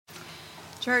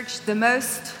Church, the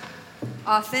most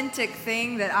authentic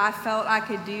thing that I felt I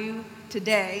could do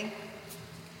today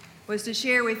was to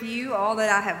share with you all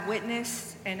that I have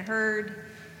witnessed and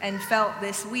heard and felt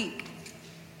this week.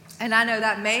 And I know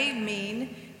that may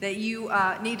mean that you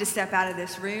need to step out of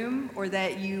this room, or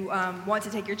that you want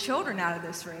to take your children out of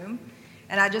this room.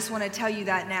 And I just want to tell you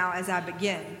that now as I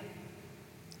begin.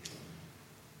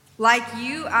 Like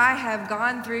you, I have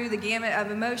gone through the gamut of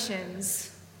emotions.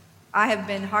 I have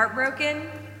been heartbroken,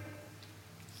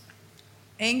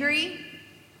 angry,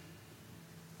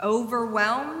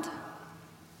 overwhelmed,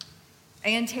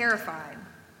 and terrified.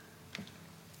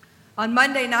 On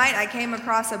Monday night, I came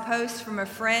across a post from a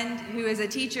friend who is a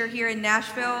teacher here in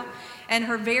Nashville, and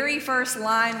her very first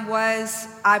line was,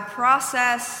 "I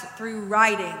process through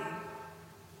writing."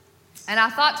 And I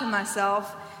thought to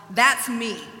myself, that's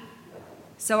me.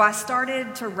 So I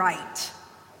started to write.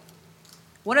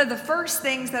 One of the first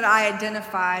things that I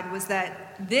identified was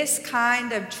that this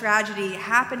kind of tragedy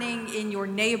happening in your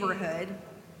neighborhood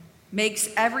makes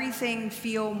everything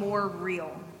feel more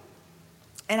real.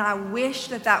 And I wish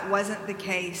that that wasn't the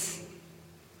case.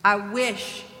 I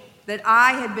wish that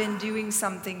I had been doing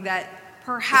something that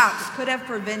perhaps could have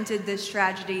prevented this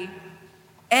tragedy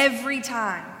every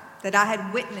time that I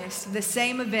had witnessed the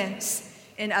same events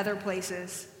in other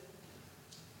places.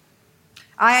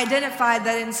 I identified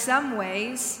that in some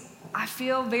ways, I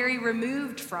feel very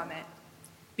removed from it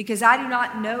because I do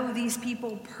not know these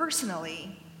people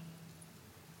personally.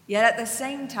 Yet at the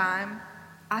same time,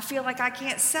 I feel like I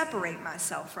can't separate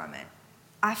myself from it.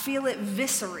 I feel it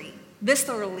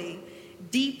viscerally,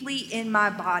 deeply in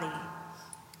my body.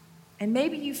 And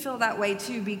maybe you feel that way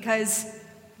too, because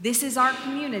this is our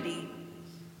community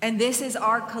and this is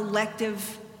our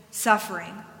collective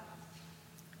suffering.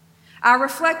 I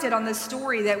reflected on the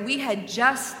story that we had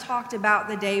just talked about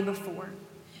the day before,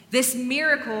 this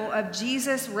miracle of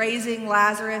Jesus raising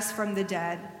Lazarus from the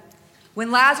dead. When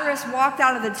Lazarus walked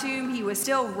out of the tomb, he was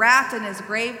still wrapped in his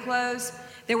grave clothes.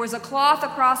 There was a cloth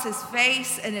across his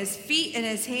face, and his feet and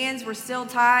his hands were still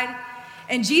tied.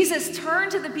 And Jesus turned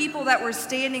to the people that were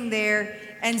standing there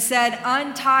and said,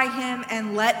 "Untie him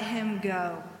and let him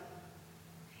go."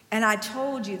 And I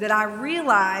told you that I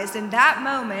realized in that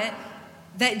moment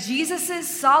that Jesus'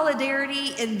 solidarity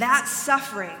in that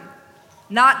suffering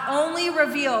not only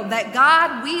revealed that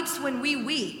God weeps when we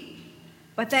weep,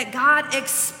 but that God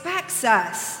expects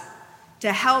us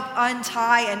to help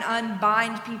untie and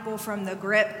unbind people from the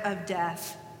grip of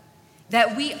death.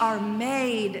 That we are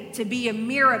made to be a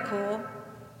miracle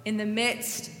in the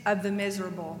midst of the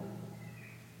miserable.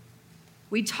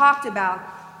 We talked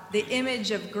about the image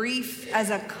of grief as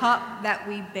a cup that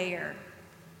we bear.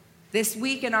 This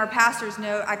week in our pastor's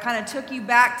note, I kind of took you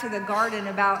back to the garden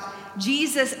about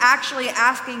Jesus actually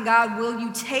asking God, "Will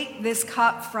you take this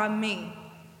cup from me?"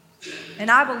 And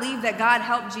I believe that God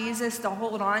helped Jesus to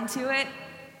hold on to it.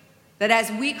 That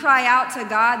as we cry out to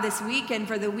God this week and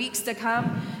for the weeks to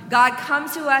come, God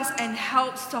comes to us and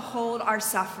helps to hold our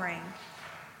suffering.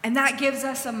 And that gives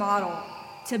us a model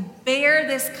to bear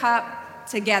this cup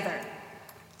together.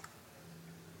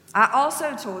 I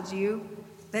also told you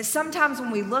that sometimes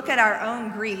when we look at our own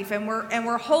grief and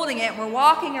we're holding it, we're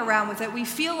walking around with it, we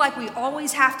feel like we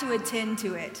always have to attend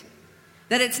to it.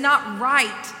 That it's not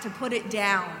right to put it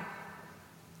down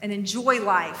and enjoy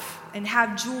life and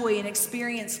have joy and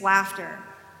experience laughter.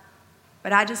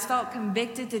 But I just felt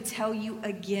convicted to tell you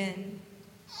again,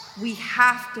 we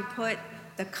have to put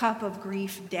the cup of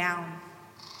grief down.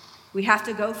 We have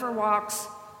to go for walks.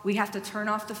 We have to turn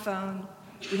off the phone.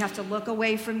 We have to look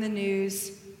away from the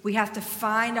news. We have to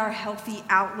find our healthy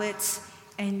outlets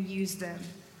and use them.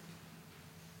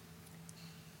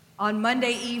 On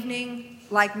Monday evening,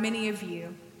 like many of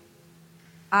you,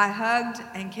 I hugged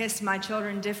and kissed my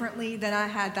children differently than I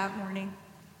had that morning.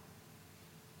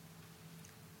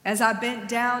 As I bent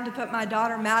down to put my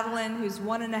daughter Madeline, who's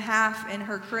 1.5, in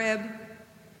her crib,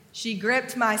 she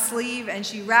gripped my sleeve and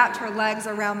she wrapped her legs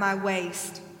around my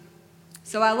waist.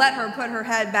 So I let her put her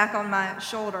head back on my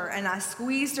shoulder and I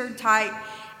squeezed her tight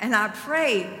and I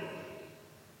prayed,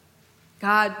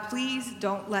 "God, please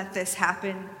don't let this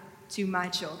happen to my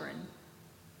children."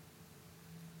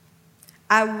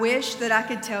 I wish that I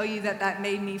could tell you that that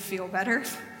made me feel better,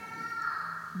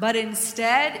 but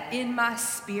instead, in my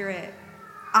spirit,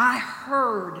 I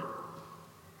heard,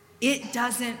 it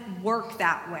doesn't work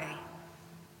that way.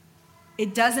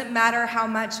 It doesn't matter how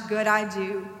much good I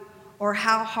do or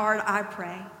how hard I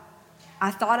pray.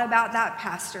 I thought about that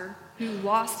pastor who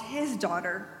lost his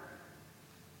daughter,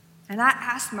 and I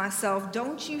asked myself,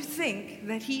 don't you think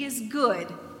that he is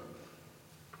good?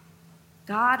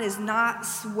 God is not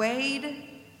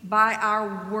swayed by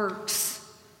our works,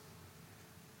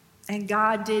 And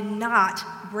God did not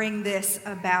bring this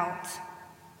about.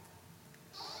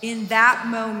 In that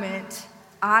moment,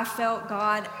 I felt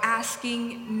God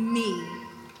asking me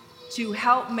to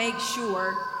help make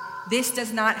sure this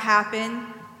does not happen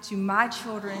to my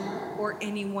children or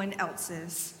anyone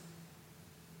else's.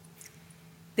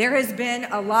 There has been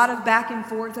a lot of back and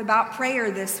forth about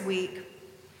prayer this week.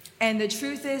 And the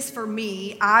truth is, for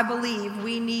me, I believe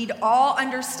we need all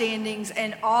understandings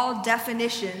and all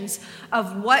definitions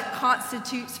of what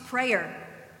constitutes prayer.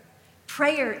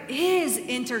 Prayer is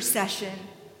intercession.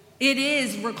 It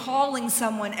is recalling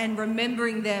someone and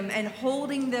remembering them and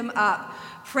holding them up.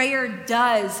 Prayer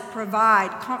does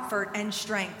provide comfort and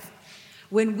strength.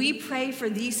 When we pray for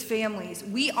these families,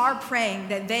 we are praying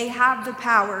that they have the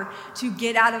power to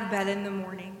get out of bed in the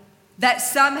morning. That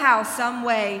somehow, some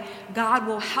way, God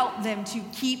will help them to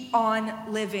keep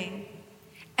on living.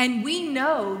 And we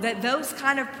know that those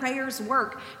kind of prayers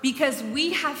work because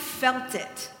we have felt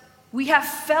it. We have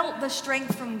felt the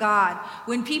strength from God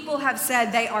when people have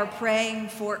said they are praying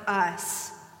for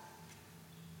us.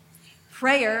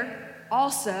 Prayer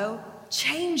also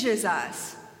changes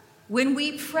us. When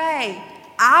we pray,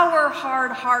 our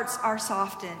hard hearts are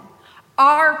softened.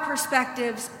 Our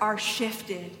perspectives are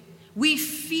shifted. We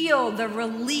feel the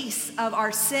release of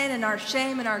our sin and our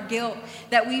shame and our guilt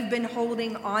that we've been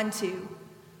holding on to.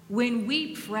 When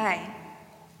we pray,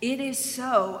 it is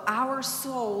so our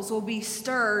souls will be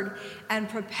stirred and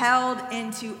propelled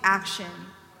into action.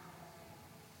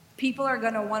 People are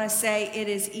going to want to say it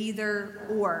is either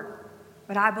or,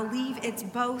 but I believe it's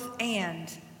both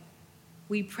and.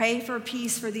 We pray for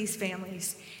peace for these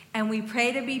families, and we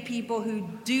pray to be people who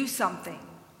do something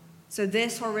so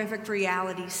this horrific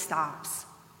reality stops.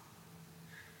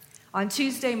 On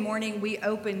Tuesday morning, we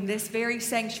opened this very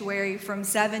sanctuary from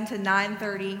 7 to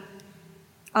 9:30.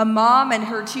 A mom and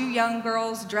her 2 young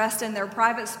girls dressed in their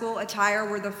private school attire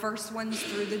were the first ones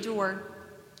through the door.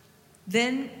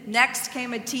 Then next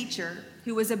came a teacher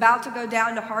who was about to go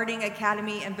down to Harding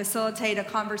Academy and facilitate a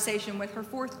conversation with her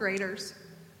 4th graders.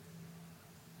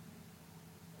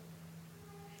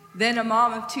 Then a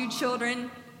mom of 2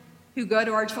 children who go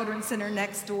to our children's center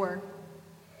next door.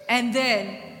 And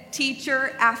then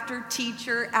teacher after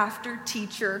teacher after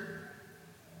teacher,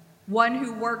 one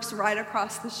who works right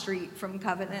across the street from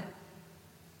Covenant.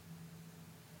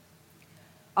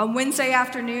 On Wednesday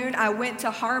afternoon, I went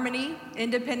to Harmony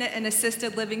Independent and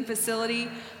Assisted Living Facility,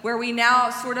 where we now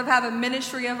sort of have a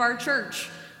ministry of our church.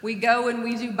 We go and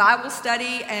we do Bible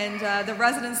study, and the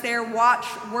residents there watch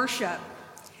worship.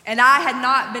 And I had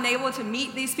not been able to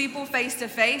meet these people face to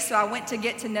face, so I went to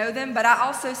get to know them. But I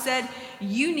also said,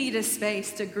 you need a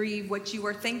space to grieve what you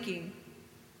are thinking.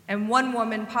 And one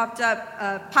woman piped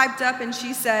up and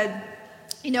she said,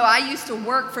 I used to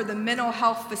work for the mental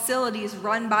health facilities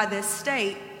run by this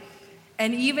state.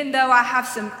 And even though I have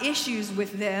some issues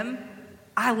with them,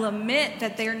 I lament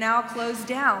that they're now closed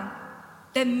down.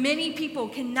 That many people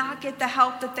cannot get the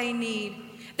help that they need.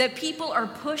 That people are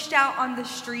pushed out on the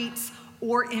streets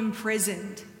or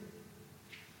imprisoned.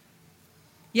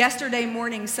 Yesterday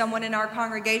morning, someone in our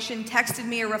congregation texted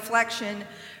me a reflection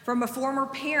from a former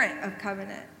parent of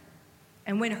Covenant.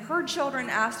 And when her children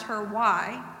asked her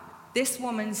why, this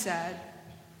woman said,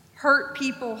 hurt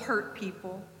people,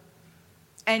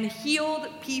 and healed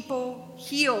people,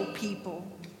 heal people.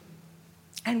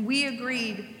 And we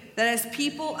agreed that as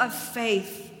people of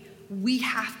faith, we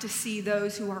have to see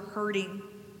those who are hurting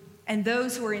and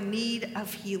those who are in need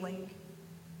of healing.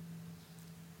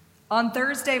 On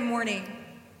Thursday morning,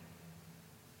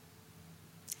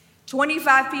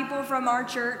 25 people from our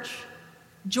church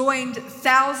joined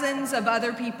thousands of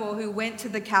other people who went to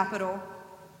the Capitol.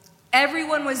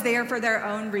 Everyone was there for their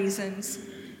own reasons.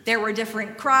 There were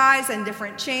different cries and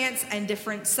different chants and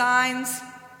different signs.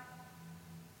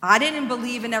 I didn't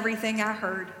believe in everything I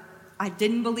heard. I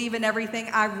didn't believe in everything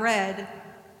I read.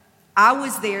 I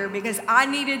was there because I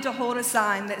needed to hold a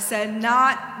sign that said,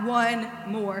 "Not one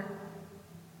more."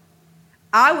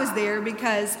 I was there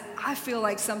because I feel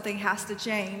like something has to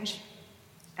change.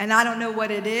 And I don't know what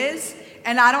it is,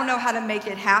 and I don't know how to make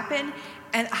it happen,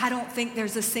 and I don't think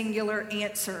there's a singular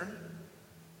answer.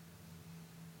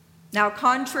 Now,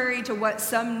 contrary to what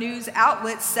some news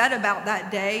outlets said about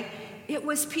that day, it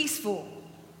was peaceful.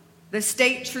 The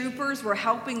state troopers were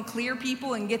helping clear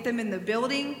people and get them in the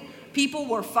building. People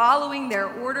were following their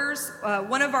orders.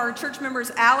 One of our church members,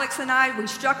 Alex, and I, we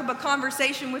struck up a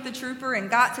conversation with the trooper and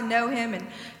got to know him and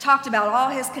talked about all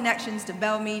his connections to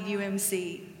Belmead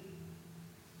UMC.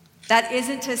 That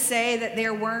isn't to say that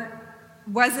there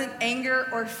wasn't anger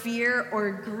or fear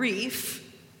or grief.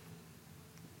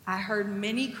 I heard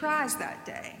many cries that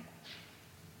day.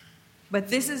 But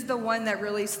this is the one that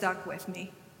really stuck with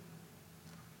me.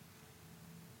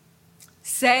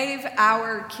 Save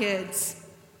our kids.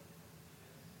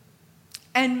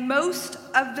 And most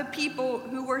of the people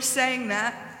who were saying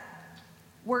that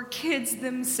were kids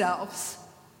themselves.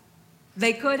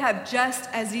 They could have just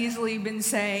as easily been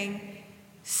saying,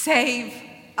 save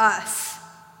us.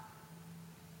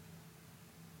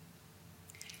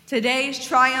 Today's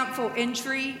triumphal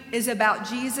entry is about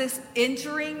Jesus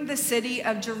entering the city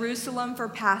of Jerusalem for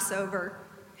Passover.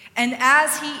 And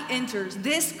as he enters,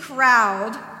 this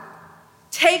crowd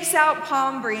takes out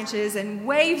palm branches and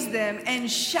waves them and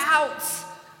shouts,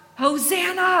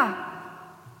 Hosanna!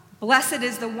 Blessed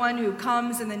is the one who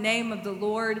comes in the name of the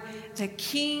Lord, the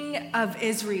King of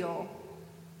Israel.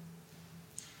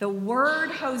 The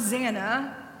word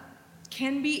Hosanna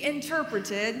can be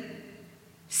interpreted,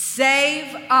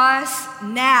 save us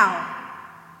now.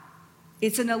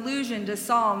 It's an allusion to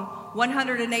Psalm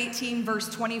 118, verse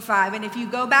 25. And if you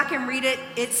go back and read it,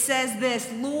 it says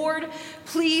this, Lord,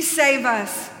 please save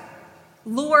us.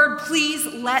 Lord, please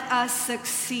let us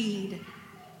succeed.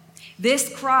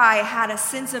 This cry had a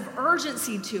sense of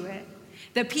urgency to it.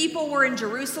 The people were in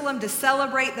Jerusalem to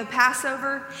celebrate the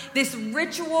Passover, this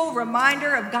ritual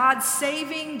reminder of God's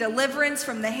saving deliverance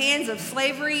from the hands of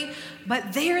slavery.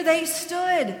 But there they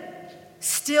stood,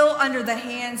 still under the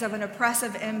hands of an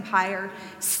oppressive empire,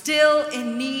 still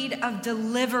in need of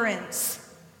deliverance.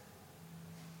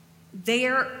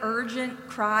 Their urgent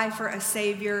cry for a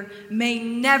Savior may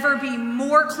never be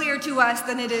more clear to us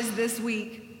than it is this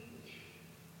week.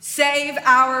 Save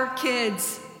our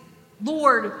kids.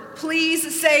 Lord,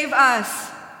 please save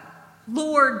us.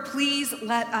 Lord, please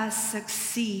let us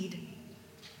succeed.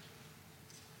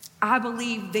 I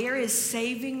believe there is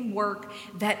saving work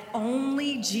that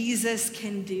only Jesus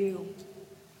can do.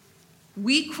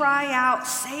 We cry out,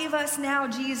 save us now,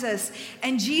 Jesus.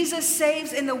 And Jesus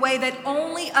saves in the way that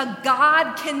only a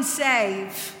God can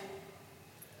save.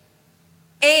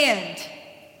 And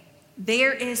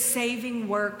there is saving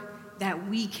work that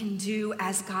we can do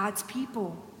as God's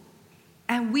people.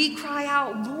 And we cry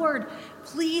out, Lord,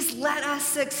 please let us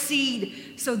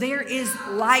succeed. So there is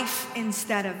life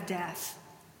instead of death.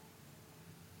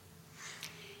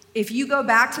 If you go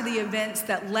back to the events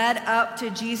that led up to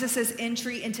Jesus'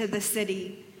 entry into the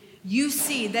city, you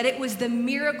see that it was the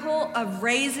miracle of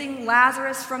raising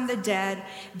Lazarus from the dead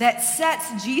that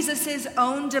sets Jesus'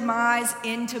 own demise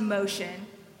into motion.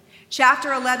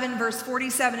 Chapter 11, verse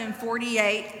 47 and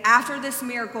 48, after this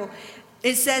miracle,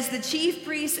 it says, the chief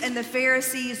priests and the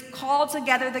Pharisees called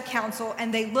together the council,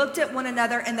 and they looked at one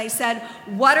another and they said,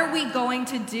 what are we going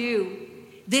to do?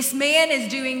 This man is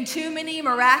doing too many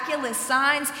miraculous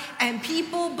signs, and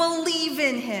people believe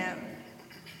in him.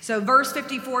 So verse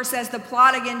 54 says the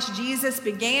plot against Jesus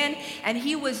began, and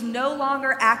he was no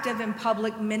longer active in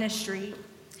public ministry.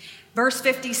 Verse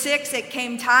 56, it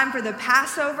came time for the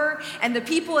Passover, and the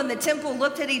people in the temple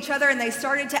looked at each other and they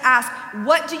started to ask,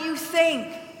 what do you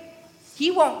think?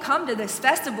 He won't come to this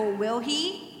festival, will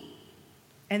he?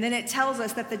 And then it tells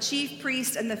us that the chief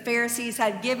priests and the Pharisees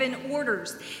had given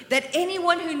orders that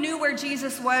anyone who knew where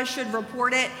Jesus was should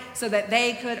report it so that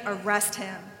they could arrest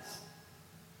him.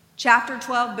 Chapter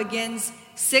 12 begins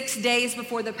 6 days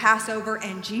before the Passover,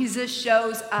 and Jesus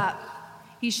shows up.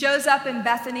 He shows up in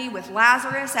Bethany with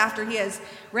Lazarus after he has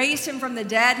raised him from the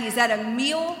dead. He's at a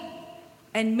meal,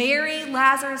 and Mary,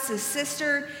 Lazarus'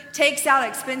 sister, takes out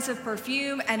expensive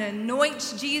perfume and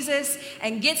anoints Jesus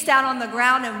and gets down on the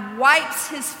ground and wipes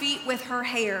his feet with her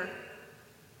hair.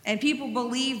 And people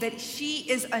believe that she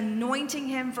is anointing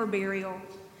him for burial,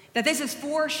 that this is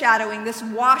foreshadowing this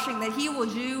washing that he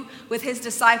will do with his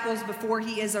disciples before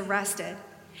he is arrested.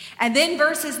 And then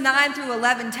verses 9 through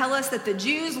 11 tell us that the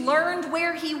Jews learned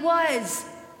where he was,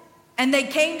 and they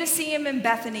came to see him in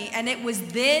Bethany, and it was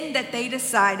then that they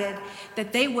decided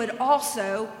that they would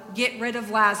also get rid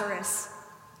of Lazarus,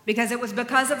 because it was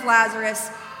because of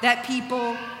Lazarus that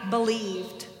people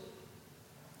believed.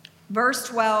 Verse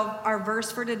 12, our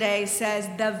verse for today, says,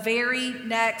 the very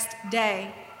next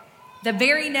day,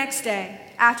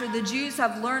 after the Jews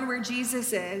have learned where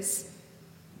Jesus is,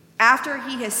 after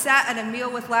he has sat at a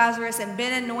meal with Lazarus and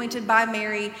been anointed by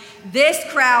Mary, this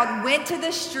crowd went to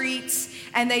the streets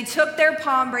and they took their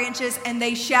palm branches and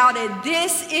they shouted,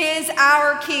 this is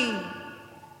our king.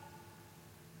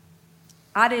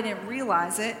 I didn't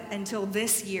realize it until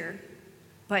this year,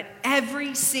 but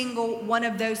every single one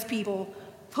of those people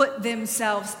put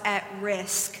themselves at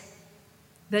risk.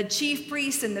 The chief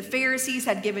priests and the Pharisees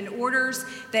had given orders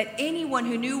that anyone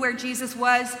who knew where Jesus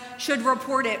was should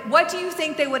report it. What do you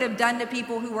think they would have done to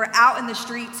people who were out in the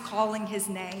streets calling his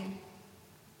name?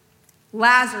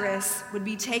 Lazarus would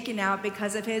be taken out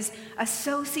because of his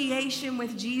association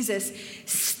with Jesus.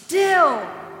 Still,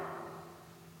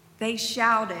 they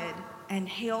shouted and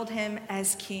hailed him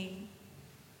as king.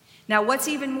 Now, what's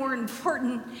even more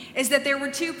important is that there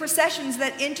were two processions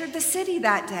that entered the city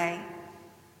that day.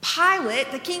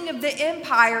 Pilate, the king of the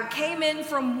empire, came in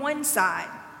from one side,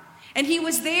 and he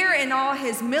was there in all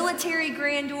his military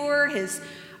grandeur,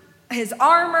 his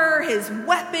armor, his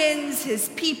weapons, his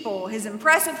people, his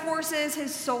impressive horses,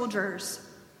 his soldiers.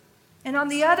 And on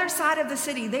the other side of the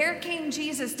city, there came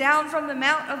Jesus down from the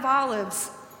Mount of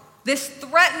Olives, this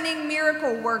threatening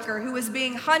miracle worker who was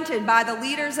being hunted by the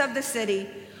leaders of the city,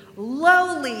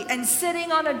 lowly and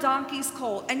sitting on a donkey's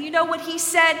colt. And you know what he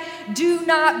said? Do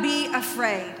not be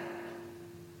afraid.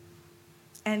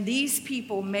 And these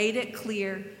people made it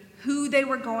clear who they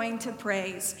were going to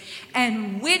praise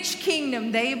and which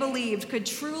kingdom they believed could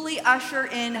truly usher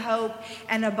in hope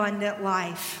and abundant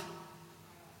life.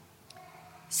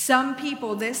 Some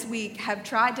people this week have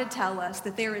tried to tell us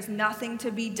that there is nothing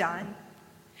to be done,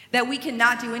 that we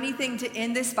cannot do anything to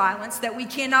end this violence, that we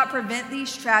cannot prevent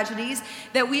these tragedies,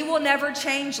 that we will never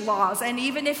change laws, and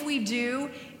even if we do,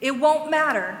 it won't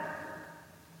matter.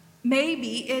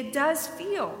 Maybe it does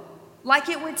feel like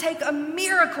it would take a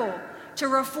miracle to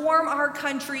reform our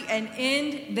country and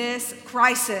end this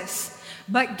crisis.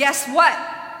 But guess what?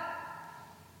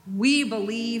 We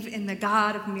believe in the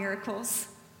God of miracles.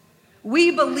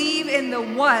 We believe in the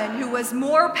one who was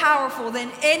more powerful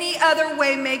than any other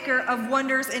waymaker of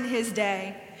wonders in his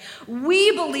day.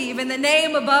 We believe in the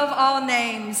name above all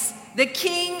names, the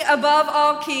King above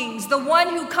all kings, the one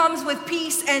who comes with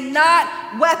peace and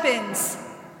not weapons.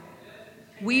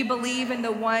 We believe in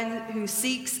the one who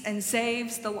seeks and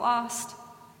saves the lost,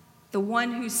 the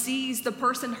one who sees the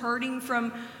person hurting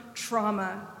from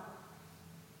trauma.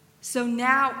 So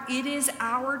now it is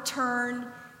our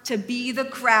turn to be the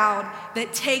crowd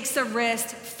that takes a risk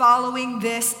following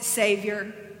this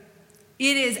Savior.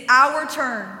 It is our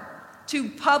turn to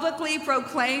publicly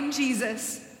proclaim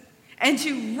Jesus and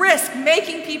to risk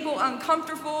making people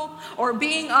uncomfortable or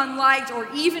being unliked or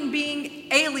even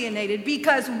being alienated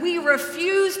because we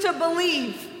refuse to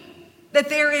believe that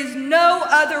there is no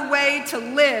other way to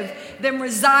live than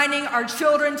resigning our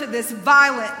children to this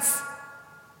violence.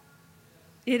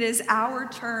 It is our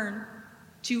turn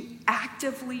to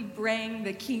actively bring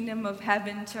the kingdom of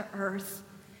heaven to earth.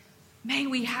 May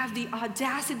we have the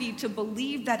audacity to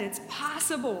believe that it's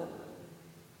possible.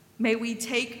 May we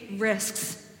take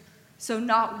risks so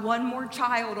not one more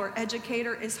child or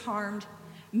educator is harmed.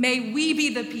 May we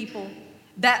be the people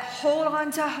that hold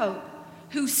on to hope,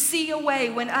 who see a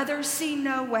way when others see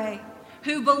no way,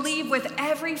 who believe with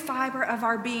every fiber of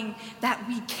our being that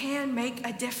we can make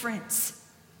a difference.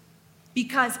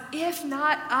 Because if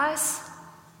not us,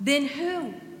 then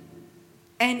who?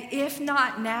 And if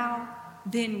not now,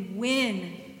 then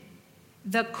when?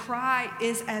 The cry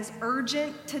is as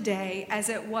urgent today as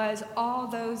it was all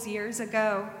those years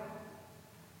ago.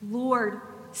 Lord,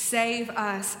 save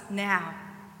us now.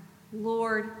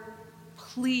 Lord,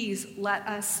 please let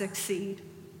us succeed.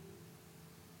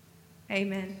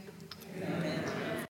 Amen. Amen.